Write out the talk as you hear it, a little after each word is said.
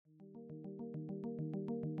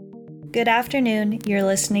Good afternoon. You're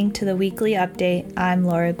listening to the Weekly Update. I'm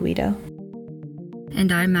Laura Guido.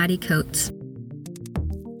 And I'm Maddie Coates.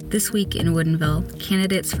 This week in Woodinville,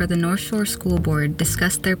 candidates for the North Shore School Board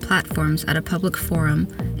discussed their platforms at a public forum,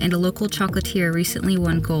 and a local chocolatier recently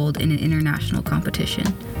won gold in an international competition.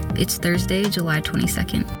 It's Thursday, July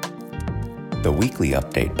 22nd. The Weekly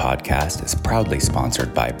Update podcast is proudly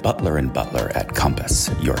sponsored by Butler & Butler at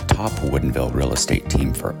Compass, your top Woodinville real estate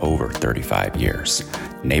team for over 35 years.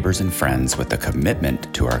 Neighbors and friends with a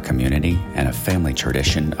commitment to our community and a family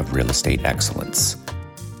tradition of real estate excellence.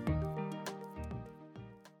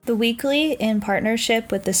 The Weekly, in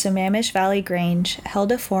partnership with the Sammamish Valley Grange,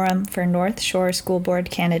 held a forum for North Shore School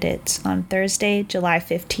Board candidates on Thursday, July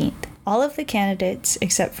 15th. All of the candidates,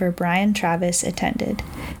 except for Brian Travis, attended.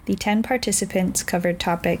 The 10 participants covered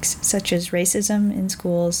topics such as racism in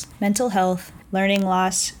schools, mental health, learning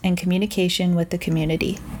loss, and communication with the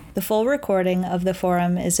community. The full recording of the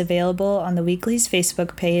forum is available on the Weekly's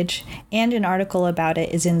Facebook page, and an article about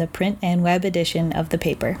it is in the print and web edition of the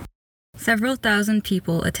paper. Several thousand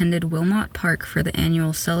people attended Wilmot Park for the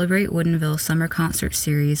annual Celebrate Woodinville Summer Concert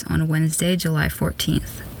Series on Wednesday, July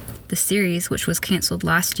 14th. The series, which was canceled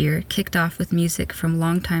last year, kicked off with music from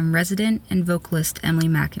longtime resident and vocalist Emily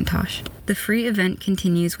McIntosh. The free event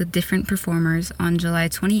continues with different performers on July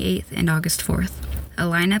 28th and August 4th. A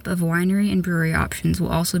lineup of winery and brewery options will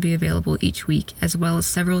also be available each week, as well as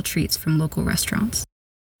several treats from local restaurants.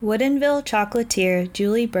 Woodinville chocolatier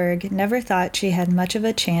Julie Berg never thought she had much of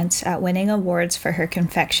a chance at winning awards for her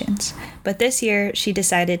confections, but this year she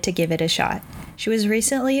decided to give it a shot. She was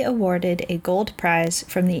recently awarded a gold prize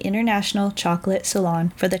from the International Chocolate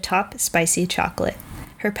Salon for the top spicy chocolate.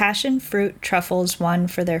 Her passion fruit truffles won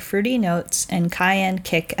for their fruity notes and cayenne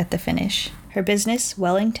kick at the finish. Her business,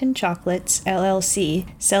 Wellington Chocolates, LLC,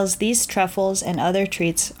 sells these truffles and other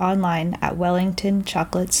treats online at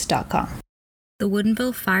wellingtonchocolates.com. The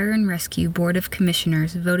Woodinville Fire and Rescue Board of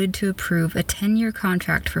Commissioners voted to approve a 10-year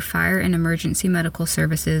contract for fire and emergency medical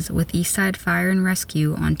services with Eastside Fire and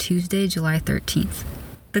Rescue on Tuesday, July 13th.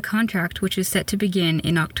 The contract, which is set to begin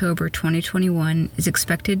in October 2021, is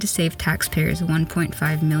expected to save taxpayers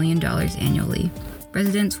 $1.5 million annually.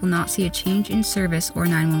 Residents will not see a change in service or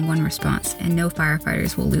 911 response, and no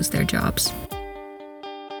firefighters will lose their jobs.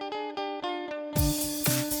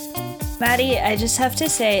 Maddie, I just have to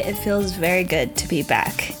say it feels very good to be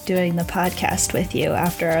back doing the podcast with you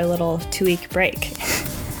after our little 2-week break.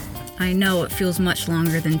 I know it feels much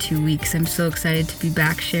longer than 2 weeks. I'm so excited to be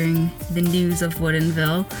back sharing the news of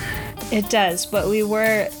Woodinville. It does, but we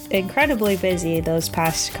were incredibly busy those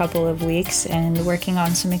past couple of weeks and working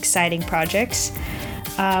on some exciting projects.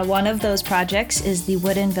 One of those projects is the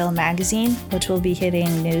Woodinville magazine, which will be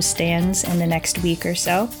hitting newsstands in the next week or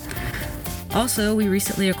so. Also, we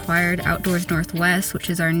recently acquired Outdoors Northwest, which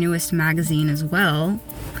is our newest magazine as well.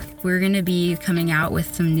 We're going to be coming out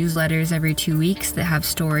with some newsletters every 2 weeks that have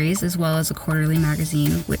stories, as well as a quarterly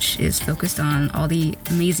magazine, which is focused on all the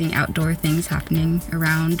amazing outdoor things happening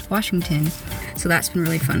around Washington. So that's been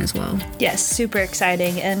really fun as well. Yes, super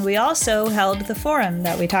exciting. And we also held the forum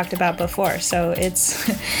that we talked about before. So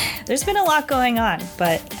there's been a lot going on,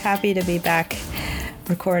 but happy to be back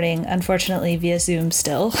recording, unfortunately via Zoom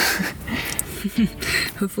still.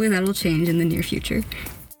 Hopefully that'll change in the near future.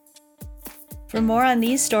 For more on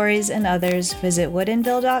these stories and others, visit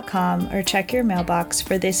woodinville.com or check your mailbox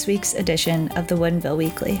for this week's edition of the Woodinville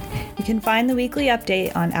Weekly. You can find the Weekly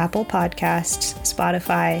Update on Apple Podcasts,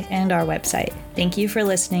 Spotify, and our website. Thank you for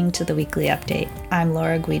listening to the Weekly Update. I'm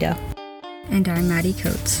Laura Guido. And I'm Maddie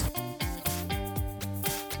Coates.